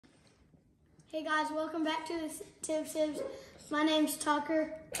Hey guys, welcome back to the Tibbs Sibs. My name's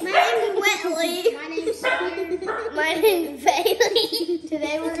Tucker. My name's Whitley. My name's Sawyer. My name's Bailey.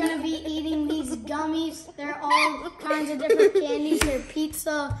 Today we're going to be eating these gummies. They're all kinds of different candies. They're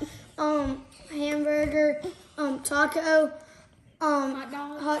pizza, hamburger, taco,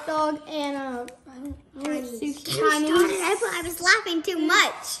 hot dog, and Chinese. I was laughing too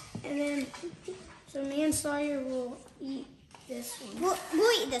much. And then, so me and Sawyer will eat this one.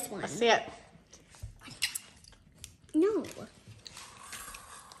 We'll eat this one. Let's see it. No.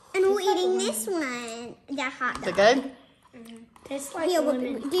 And we're eating this one. The hot dog. Is it good? Tastes like Here,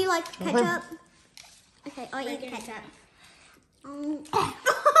 lemon. do you like ketchup? Okay, I'll eat ketchup.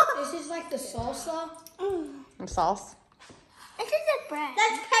 This is like the salsa. And sauce. This is a bread.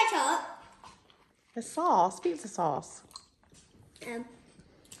 That's ketchup. The sauce. Pizza sauce. And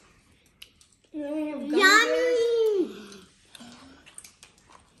then we have gummy Yummy.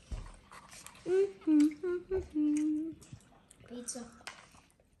 pizza.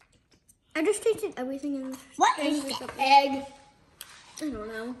 I just tasted everything in this. What is the egg? I don't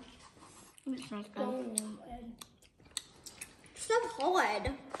know. It smells good. It's so hard.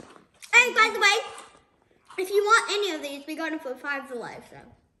 And by the way, if you want any of these, we got them for $5 alive, so.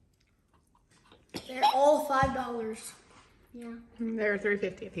 They're all $5. Yeah. They're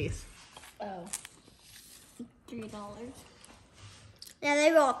 $3.50 a piece. Oh. $3. Yeah,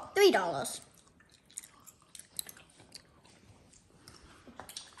 they were $3.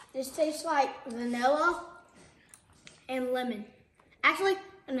 This tastes like vanilla and lemon. Actually,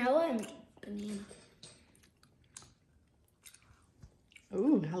 vanilla and banana.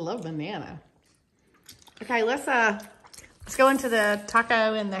 Ooh, I love banana. Okay, let's go into the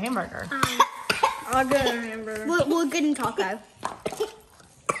taco and the hamburger. I'll go to hamburger. We're good in taco.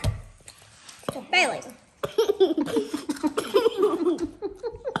 Bailey.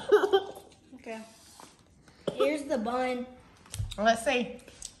 Okay. Here's the bun. Let's see.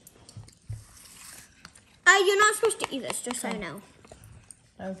 You're not supposed to eat this, just so you know.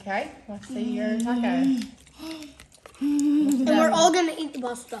 Okay, let's see your taco. And we're all gonna eat the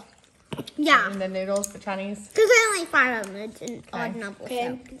pasta. Yeah. And the noodles, the Chinese. Because there are only 5 of them. It's an odd number.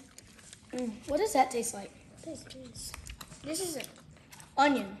 Okay. So. What does that taste like? This is an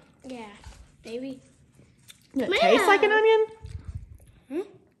onion. Yeah. Maybe. Does it taste like an onion? Hmm?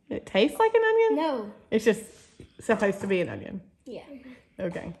 It tastes like an onion? No. It's just supposed to be an onion. Yeah.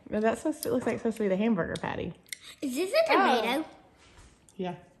 Okay. Well, that's supposed to, it looks like it's supposed to be the hamburger patty. Is this a tomato?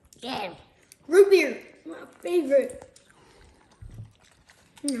 Yeah. Yeah. Root beer. My favorite.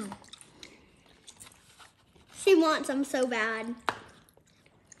 No. She wants them so bad.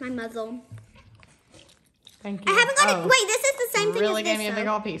 My muzzle. Thank you. I haven't got it. Wait, this is the same thing Really as gave this, me a big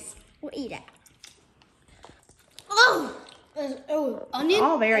though. old piece. We'll eat it. Oh. Onion.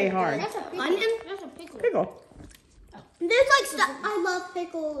 All very hard. That's a pickle. Onion. That's a pickle. Pickle. There's like stuff. I love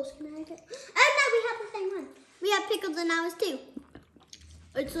pickles. Can I have it? Oh no, we have the same one. We have pickles in ours too.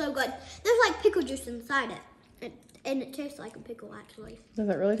 It's so good. There's like pickle juice inside it. And it tastes like a pickle actually. Does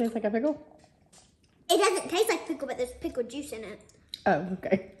it really taste like a pickle? It doesn't taste like pickle, but there's pickle juice in it. Oh,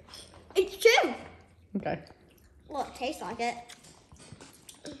 okay. It's true. Okay. Well, it tastes like it.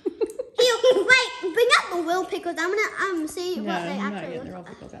 Here, wait, bring up the real pickles. I'm gonna see No, what they I'm not actually getting the real look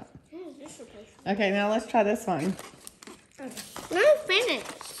like. pickles out. Okay, now let's try this one. No, finish.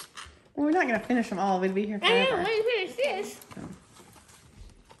 Well, we're not going to finish them all. We'd be here forever. me finish this.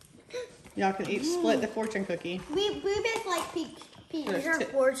 Y'all can each split the fortune cookie. We both like peach. There's These are two.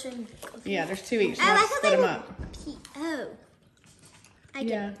 fortune. Yeah, there's 2 each. So Oh, I let's thought split they them were up. Oh. I get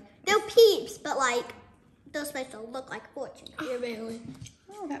Yeah. it. They're peeps, but like, they're supposed to look like fortune. Here, Bailey.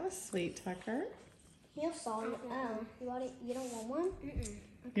 Oh, that was sweet, Tucker. You're sorry. Oh, you want it? You don't want one?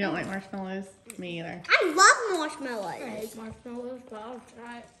 You don't like marshmallows? Me either. I love marshmallows. Marshmallows, but I'll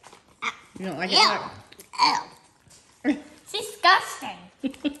try it. You don't like Ew. it? Ew. Disgusting.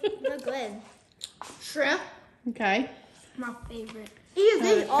 They're good. Shrimp. Okay. My favorite. Ew,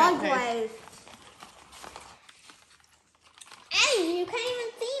 these Oh, are okay. gross. Hey, you can't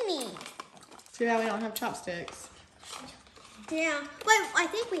even see me. Too bad we don't have chopsticks. Yeah. Wait, I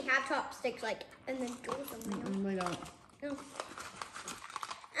think we have chopsticks, like, in the drawer somewhere. We don't. No.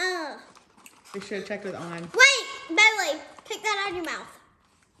 Oh. We should have checked with on. Wait, Bailey, take that out of your mouth.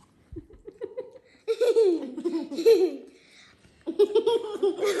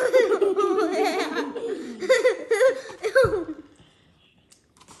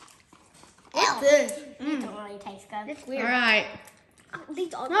 What's this? It don't really taste good. It's All weird. right.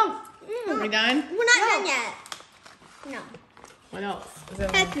 These are No. Are we done? We're not done yet. No. What else? Is there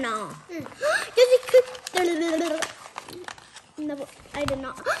Heck one? no. Does it cook? No, I did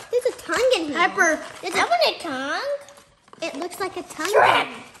not. There's a tongue in here. Pepper. There's I want a tongue. It looks like a tongue. Shrimp.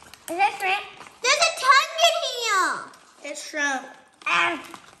 Is that shrimp? There's a tongue in here. It's shrimp.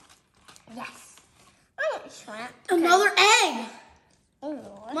 Yes. I want shrimp. Another egg. Ooh.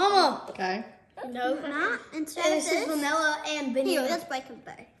 Mama. Okay. No. Not instead This of is this. vanilla and Here, vanilla. let's break them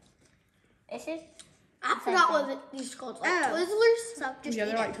both. This is I forgot what these called. Like Oh. Twizzlers. So just Yeah, eat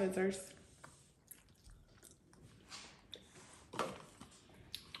they're like it. Twizzlers.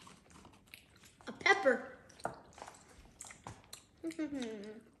 A pepper.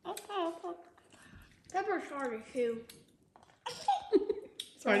 Pepper's hard to chew.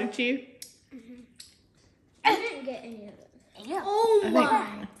 Sorry to chew. I didn't get any of it. yeah. Oh I my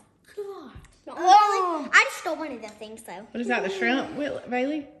think- god. Oh. I just stole one of the things though. What is that? The shrimp,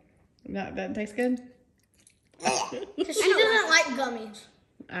 Bailey? No, that tastes good. She doesn't like gummies.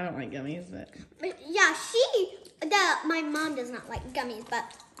 I don't like gummies, but Yeah, my mom does not like gummies, but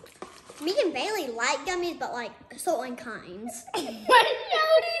me and Bailey like gummies, but like certain kinds. No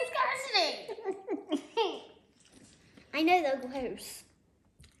disgusting. I know they're gross.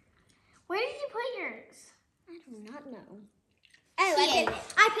 Where did you put yours? I do not know. Oh, She ate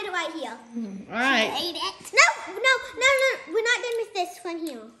I put it right here. all right. Ate it. No. We're not done with this one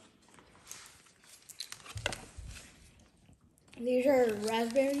here. These are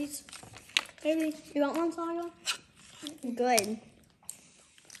raspberries. Baby, you want one, Saga? Good.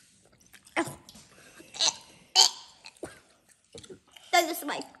 Go this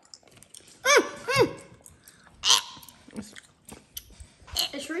way.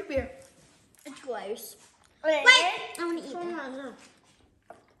 It's root beer. It's gross. Wait. Wait, I want to eat Oh, it. no.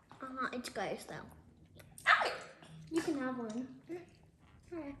 It's gross though. You can have one.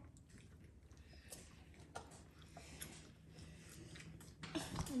 Okay.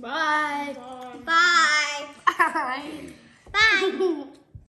 Bye. Bye. Bye. Bye.